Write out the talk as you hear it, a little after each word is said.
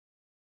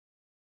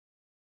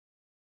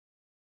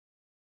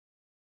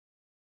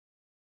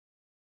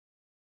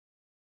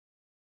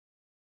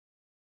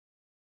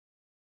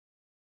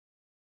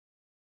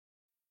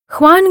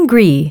Juan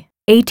Gris,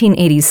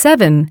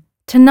 1887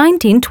 to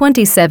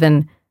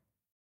 1927.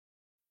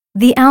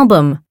 The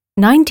album,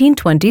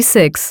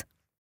 1926.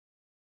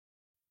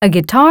 A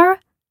guitar,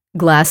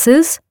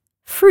 glasses,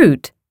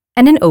 fruit,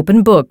 and an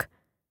open book.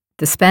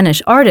 The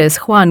Spanish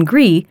artist Juan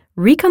Gris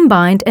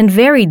recombined and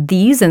varied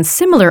these and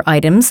similar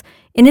items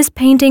in his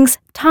paintings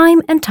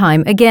time and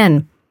time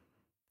again.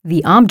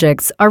 The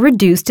objects are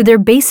reduced to their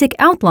basic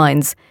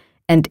outlines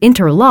and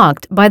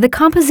interlocked by the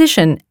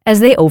composition as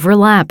they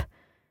overlap.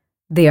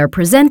 They are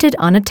presented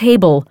on a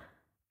table,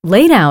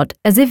 laid out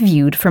as if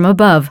viewed from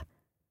above.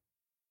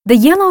 The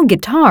yellow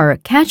guitar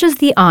catches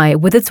the eye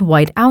with its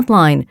white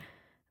outline,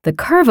 the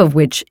curve of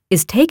which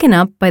is taken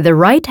up by the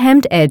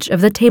right-hemmed edge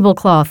of the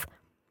tablecloth.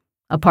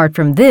 Apart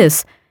from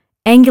this,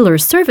 angular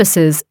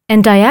surfaces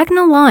and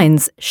diagonal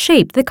lines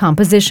shape the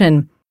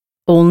composition.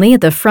 Only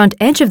at the front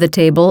edge of the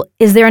table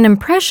is there an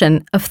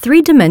impression of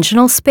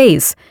three-dimensional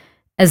space,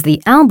 as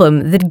the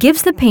album that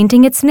gives the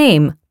painting its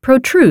name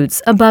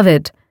protrudes above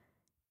it.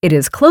 It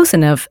is close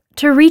enough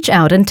to reach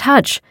out and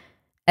touch,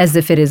 as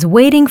if it is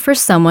waiting for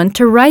someone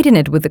to write in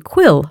it with a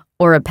quill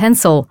or a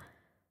pencil.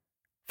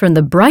 From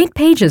the bright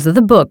pages of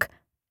the book,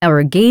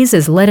 our gaze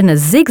is led in a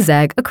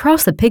zigzag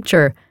across the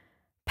picture,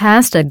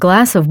 past a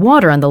glass of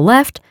water on the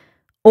left,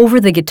 over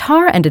the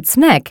guitar and its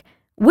neck,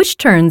 which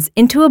turns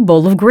into a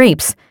bowl of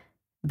grapes,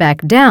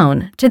 back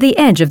down to the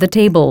edge of the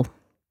table.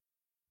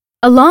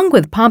 Along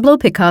with Pablo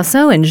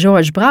Picasso and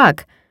Georges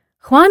Braque,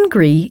 Juan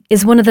Gris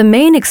is one of the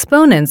main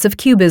exponents of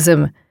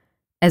Cubism.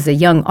 As a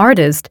young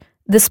artist,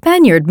 the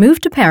Spaniard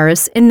moved to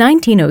Paris in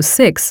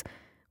 1906,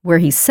 where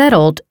he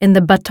settled in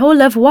the Bateau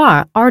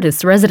Lavoir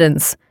artist's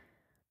residence.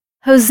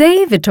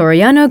 José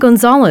Vitoriano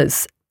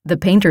González, the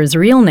painter's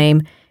real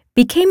name,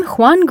 became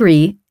Juan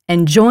Gris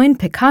and joined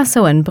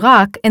Picasso and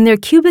Braque in their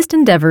Cubist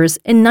endeavors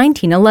in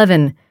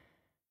 1911.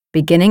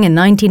 Beginning in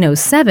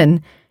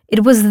 1907,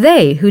 it was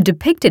they who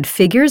depicted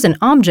figures and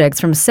objects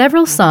from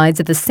several sides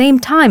at the same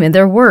time in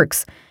their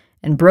works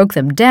and broke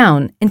them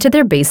down into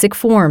their basic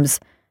forms.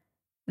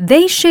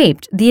 They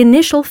shaped the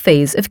initial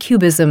phase of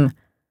Cubism.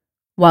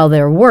 While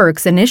their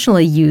works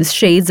initially used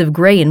shades of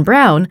gray and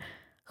brown,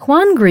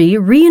 Juan Gris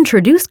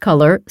reintroduced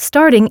color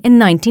starting in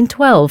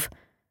 1912.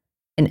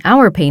 In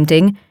our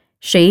painting,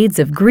 shades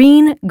of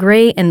green,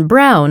 gray, and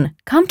brown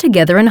come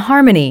together in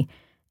harmony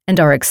and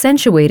are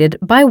accentuated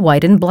by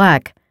white and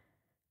black.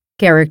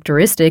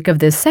 Characteristic of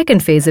this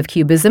second phase of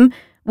Cubism,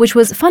 which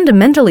was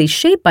fundamentally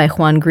shaped by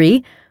Juan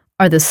Gris,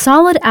 are the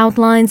solid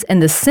outlines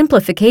and the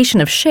simplification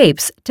of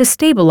shapes to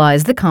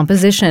stabilize the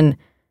composition.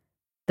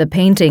 The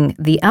painting,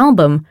 The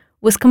Album,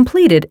 was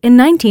completed in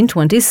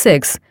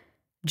 1926,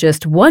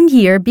 just 1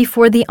 year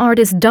before the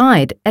artist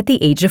died at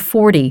the age of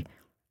 40.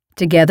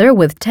 Together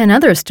with 10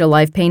 other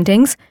still-life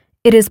paintings,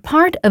 it is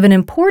part of an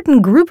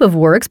important group of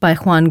works by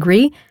Juan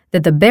Gris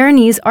that the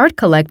Bernese art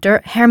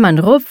collector Hermann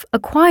Rupf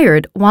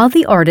acquired while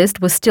the artist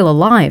was still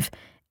alive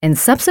and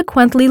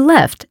subsequently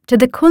left to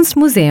the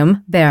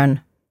Kunstmuseum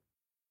Bern.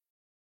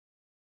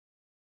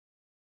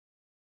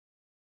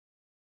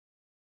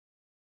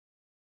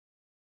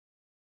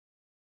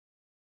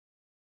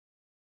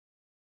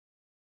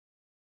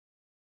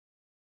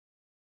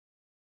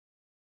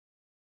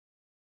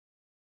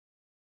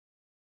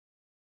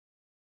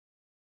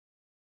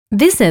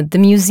 Visit the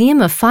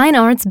Museum of Fine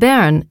Arts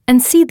Bern and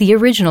see the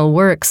original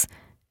works,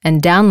 and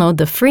download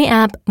the free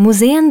app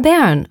Museen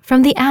Bern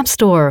from the App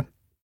Store.